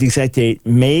 Get the exact date,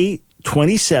 May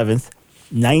 27th,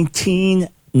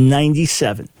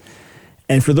 1997.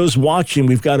 And for those watching,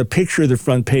 we've got a picture of the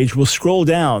front page. We'll scroll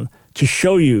down to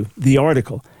show you the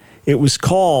article. It was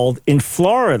called, In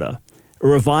Florida, a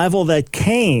Revival That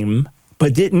Came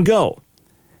But Didn't Go.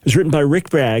 It was written by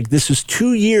Rick Bragg. This was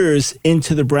 2 years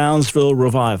into the Brownsville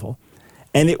revival.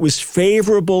 And it was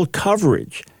favorable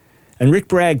coverage. And Rick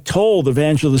Bragg told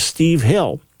evangelist Steve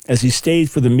Hill, as he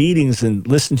stayed for the meetings and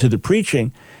listened to the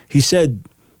preaching, he said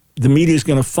the media is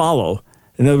going to follow.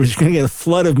 In other words, you're going to get a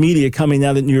flood of media coming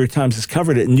now that New York Times has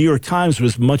covered it. And New York Times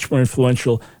was much more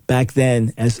influential back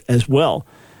then as well.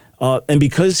 And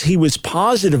because he was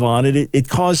positive on it, it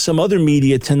caused some other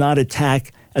media to not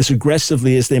attack as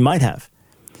aggressively as they might have.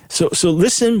 So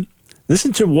listen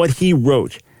to what he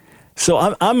wrote.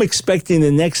 So I'm expecting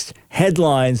the next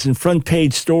headlines and front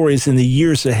page stories in the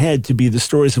years ahead to be the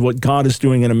stories of what God is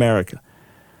doing in America.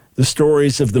 the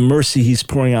stories of the mercy he's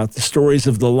pouring out, the stories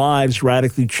of the lives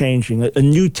radically changing, a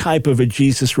new type of a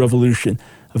Jesus revolution,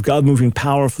 of God moving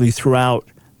powerfully throughout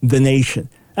the nation.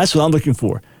 That's what I'm looking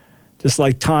for. Just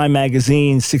like Time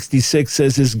magazine 66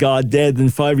 says, is God dead? Then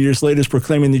 5 years later is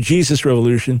proclaiming the Jesus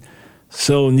revolution.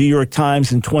 So New York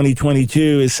Times in 2022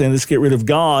 is saying, let's get rid of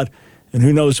God. And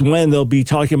who knows when they'll be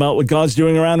talking about what God's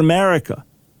doing around America,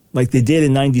 like they did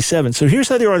in 97. So here's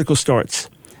how the article starts.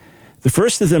 The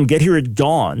first of them get here at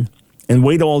dawn and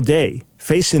wait all day,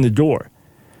 facing the door.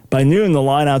 By noon, the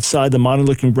line outside the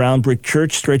modern-looking brown brick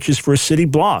church stretches for a city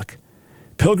block.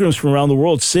 Pilgrims from around the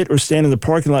world sit or stand in the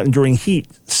parking lot enduring heat,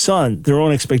 sun, their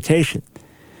own expectation.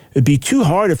 It'd be too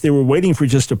hard if they were waiting for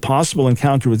just a possible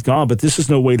encounter with God, but this is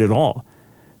no wait at all.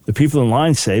 The people in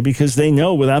line say, because they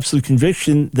know with absolute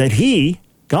conviction that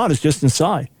God, is just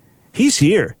inside. He's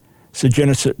here, said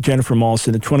Jennifer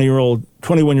Mawson, a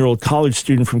 21-year-old college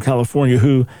student from California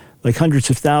who, like hundreds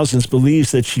of thousands,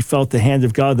 believes that she felt the hand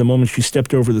of God the moment she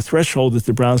stepped over the threshold at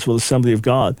the Brownsville Assembly of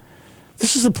God.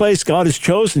 This is the place God has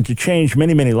chosen to change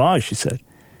many, many lives, she said.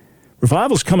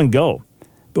 Revivals come and go,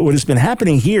 but what has been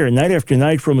happening here night after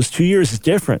night for almost 2 years is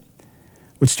different.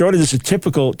 What started as a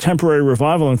typical temporary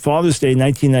revival on Father's Day in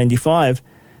 1995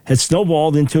 had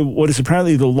snowballed into what is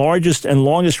apparently the largest and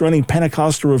longest-running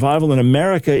Pentecostal revival in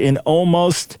America in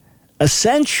almost a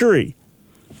century.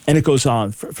 And it goes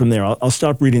on from there. I'll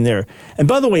stop reading there. And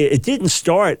by the way, it didn't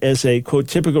start as a, quote,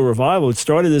 typical revival. It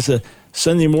started as a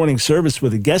Sunday morning service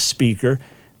with a guest speaker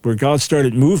where God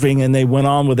started moving, and they went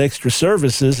on with extra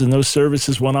services, and those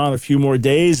services went on a few more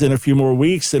days and a few more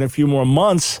weeks and a few more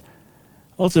months,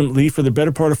 ultimately for the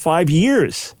better part of 5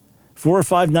 years, 4 or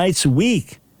 5 nights a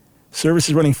week,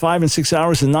 services running 5 and 6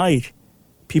 hours a night,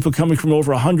 people coming from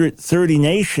over 130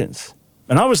 nations.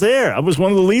 And I was there. I was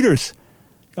one of the leaders.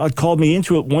 God called me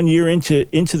into it 1 year into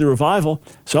the revival.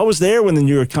 So I was there when the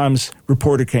New York Times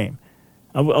reporter came.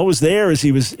 I was there as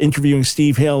he was interviewing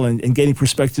Steve Hill and getting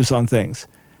perspectives on things.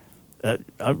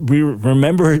 We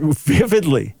remember it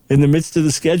vividly in the midst of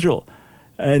the schedule.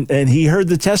 And he heard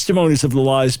the testimonies of the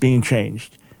lives being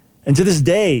changed. And to this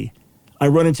day, I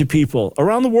run into people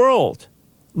around the world,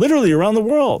 literally around the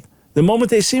world. The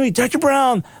moment they see me, Dr.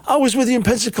 Brown, I was with you in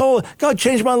Pensacola. God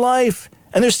changed my life.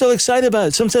 And they're still excited about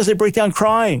it. Sometimes they break down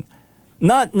crying.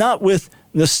 Not with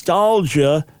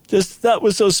nostalgia, just that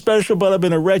was so special, but I've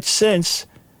been a wretch since.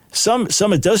 Some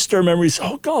it does stir memories.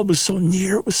 Oh, God was so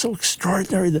near. It was so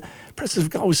extraordinary. The presence of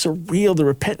God was so real. The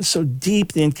repentance so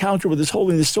deep. The encounter with His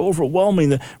holiness so overwhelming.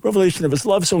 The revelation of His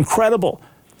love so incredible.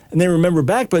 And they remember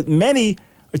back, but many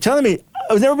are telling me,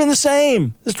 I've never been the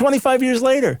same. This is 25 years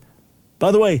later.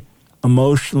 By the way,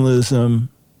 emotionalism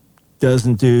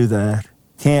doesn't do that.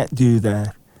 Can't do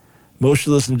that.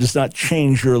 Emotionalism does not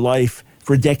change your life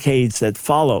for decades that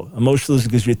follow.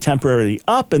 Emotionalism gives you temporarily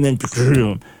up, and then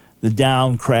the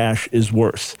down crash is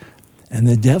worse. And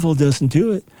the devil doesn't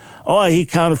do it. Oh, he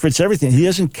counterfeits everything. He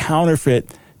doesn't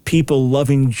counterfeit people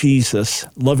loving Jesus,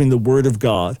 loving the Word of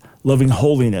God, loving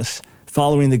holiness,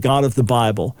 following the God of the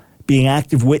Bible, being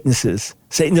active witnesses.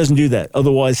 Satan doesn't do that.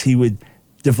 Otherwise, he would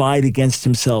divide against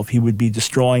himself. He would be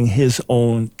destroying his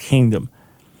own kingdom.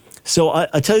 So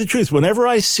I tell you the truth, whenever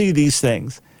I see these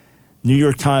things, New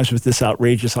York Times with this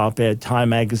outrageous op-ed, Time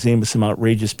magazine with some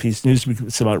outrageous piece, Newsweek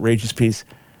with some outrageous piece,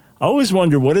 I always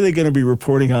wonder, what are they going to be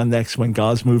reporting on next when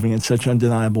God's moving in such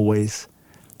undeniable ways?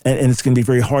 And it's going to be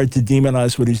very hard to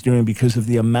demonize what He's doing because of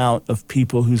the amount of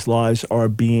people whose lives are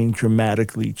being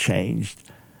dramatically changed.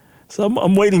 So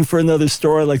I'm waiting for another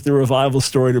story like the revival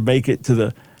story to make it to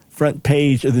the front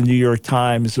page of the New York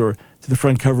Times or to the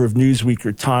front cover of Newsweek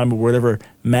or Time or whatever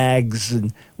mags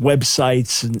and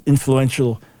websites and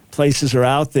influential places are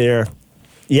out there.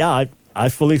 Yeah, I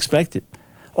fully expect it.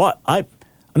 Oh, I'm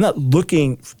not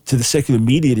looking to the secular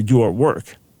media to do our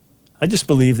work. I just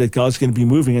believe that God's going to be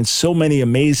moving in so many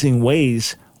amazing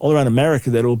ways all around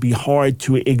America that it will be hard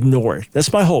to ignore it.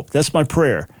 That's my hope. That's my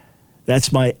prayer.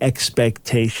 That's my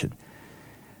expectation.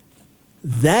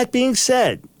 That being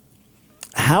said,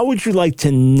 how would you like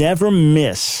to never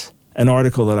miss an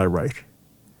article that I write,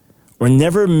 or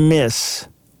never miss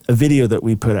a video that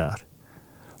we put out,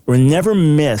 or never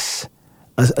miss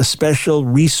a special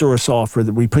resource offer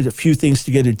that we put a few things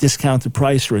together, discount the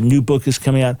price, or a new book is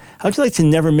coming out? How would you like to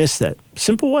never miss that?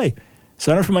 Simple way.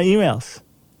 Sign up for my emails.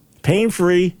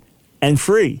 Pain-free and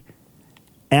free.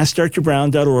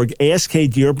 AskDrBrown.org,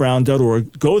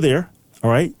 AskDrBrown.org. Go there,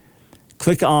 all right?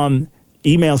 Click on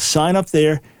email, sign up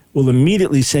there. We'll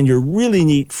immediately send you a really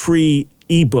neat free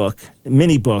ebook,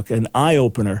 mini book, an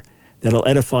eye-opener that'll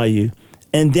edify you.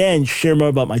 And then share more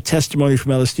about my testimony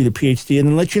from LSD to PhD, and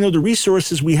then let you know the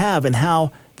resources we have and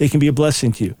how they can be a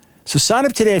blessing to you. So sign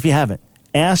up today if you haven't.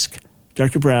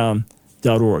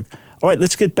 AskDrBrown.org. All right,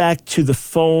 let's get back to the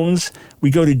phones.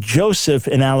 We go to Joseph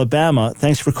in Alabama.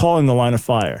 Thanks for calling the Line of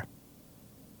Fire.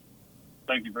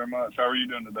 Thank you very much. How are you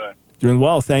doing today? Doing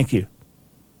well, thank you.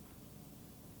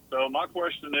 So my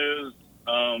question is,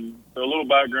 a little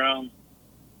background.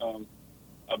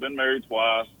 I've been married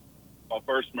twice. My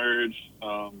first marriage,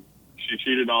 she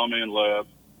cheated on me and left.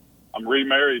 I'm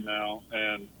remarried now,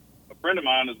 and a friend of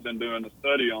mine has been doing a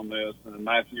study on this. And in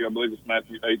Matthew, I believe it's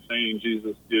Matthew 18,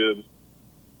 Jesus gives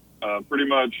pretty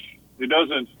much, he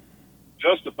doesn't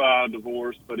justify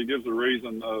divorce, but he gives a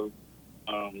reason of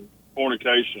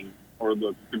fornication, or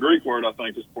the Greek word, I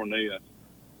think, is porneia.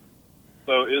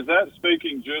 So is that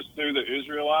speaking just to the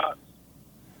Israelites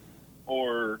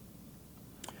or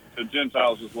the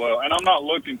Gentiles as well? And I'm not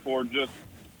looking for just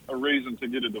a reason to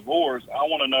get a divorce. I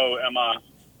want to know, am I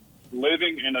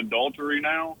living in adultery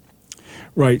now?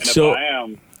 Right. And so if I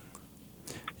am,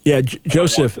 yeah,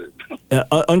 Joseph,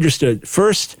 understood.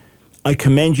 First, I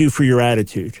commend you for your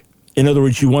attitude. In other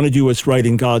words, you want to do what's right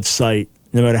in God's sight,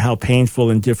 no matter how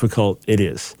painful and difficult it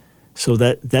is. So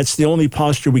that's the only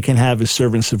posture we can have as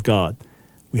servants of God.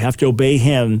 We have to obey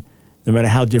him no matter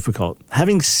how difficult.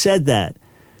 Having said that,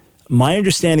 my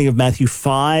understanding of Matthew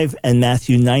 5 and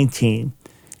Matthew 19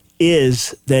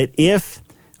 is that if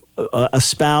a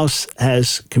spouse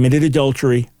has committed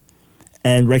adultery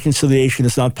and reconciliation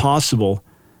is not possible,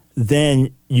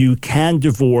 then you can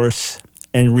divorce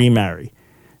and remarry.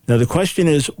 Now, the question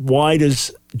is, why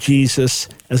does Jesus,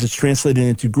 as it's translated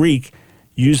into Greek,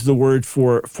 use the word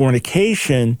for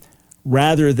fornication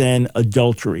rather than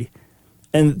adultery?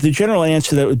 And the general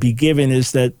answer that would be given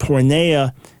is that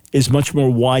porneia is much more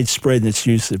widespread in its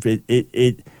use of it.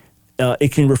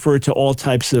 It can refer to all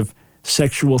types of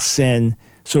sexual sin.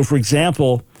 So, for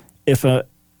example, if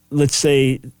let's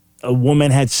say a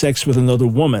woman had sex with another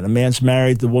woman, a man's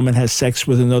married, the woman has sex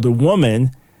with another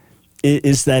woman,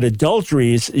 is that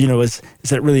adultery? Is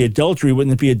that really adultery?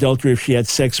 Wouldn't it be adultery if she had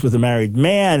sex with a married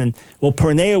man? And well,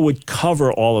 porneia would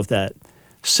cover all of that.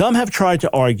 Some have tried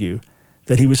to argue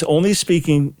that he was only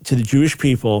speaking to the Jewish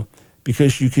people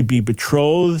because you could be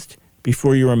betrothed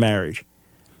before you were married.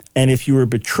 And if you were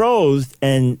betrothed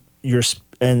and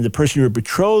the person you were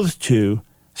betrothed to,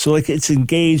 so like it's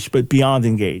engaged but beyond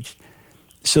engaged.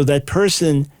 So that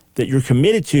person that you're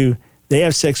committed to, they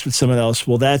have sex with someone else.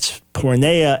 Well, that's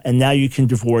porneia, and now you can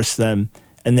divorce them,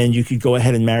 and then you could go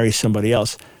ahead and marry somebody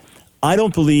else. I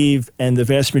don't believe, and the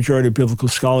vast majority of biblical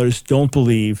scholars don't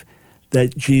believe,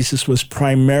 that Jesus was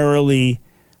primarily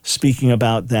speaking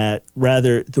about that.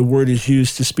 Rather, the word is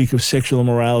used to speak of sexual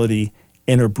immorality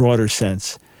in a broader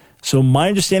sense. So my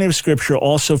understanding of Scripture,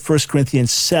 also 1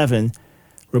 Corinthians 7,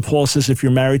 where Paul says if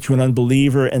you're married to an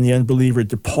unbeliever and the unbeliever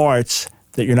departs,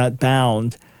 that you're not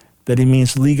bound, that he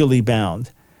means legally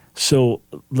bound. So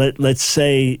let's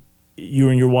say you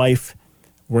and your wife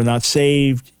were not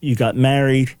saved, you got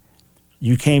married,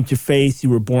 you came to faith, you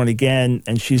were born again,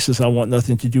 and she says, I want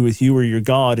nothing to do with you or your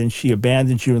God, and she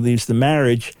abandons you and leaves the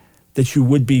marriage, that you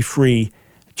would be free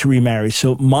to remarry.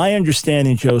 So my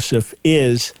understanding, Joseph,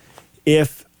 is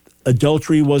if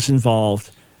adultery was involved,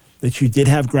 that you did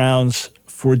have grounds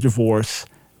for divorce,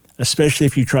 especially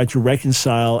if you tried to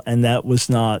reconcile and that was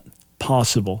not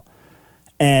possible.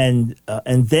 And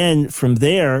then from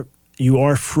there, you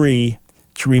are free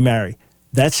to remarry.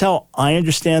 That's how I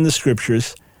understand the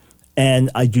Scriptures.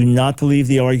 And I do not believe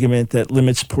the argument that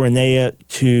limits porneia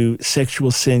to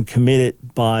sexual sin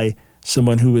committed by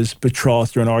someone who is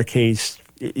betrothed, or in our case,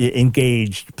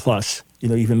 engaged, plus,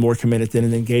 even more committed than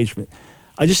an engagement.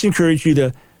 I just encourage you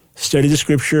to study the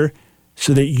Scripture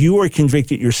so that you are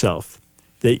convicted yourself,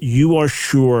 that you are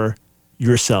sure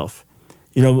yourself.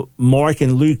 Mark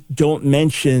and Luke don't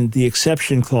mention the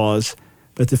exception clause,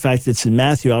 but the fact that it's in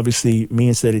Matthew obviously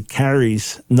means that it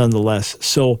carries nonetheless.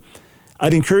 So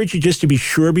I'd encourage you just to be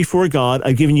sure before God.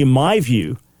 I've given you my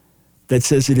view that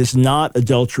says it is not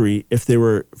adultery if there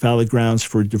were valid grounds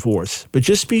for divorce. But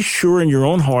just be sure in your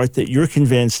own heart that you're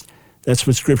convinced that's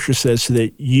what Scripture says, so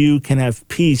that you can have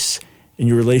peace in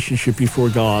your relationship before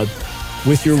God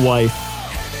with your wife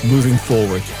moving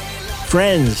forward.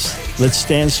 Friends, let's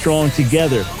stand strong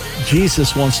together.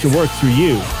 Jesus wants to work through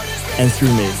you and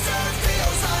through me.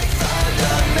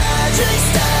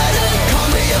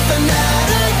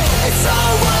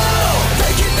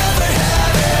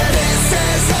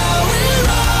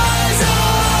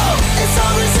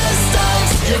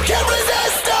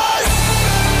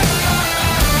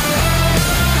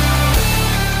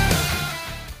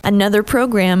 Another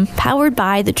program powered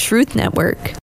by the Truth Network.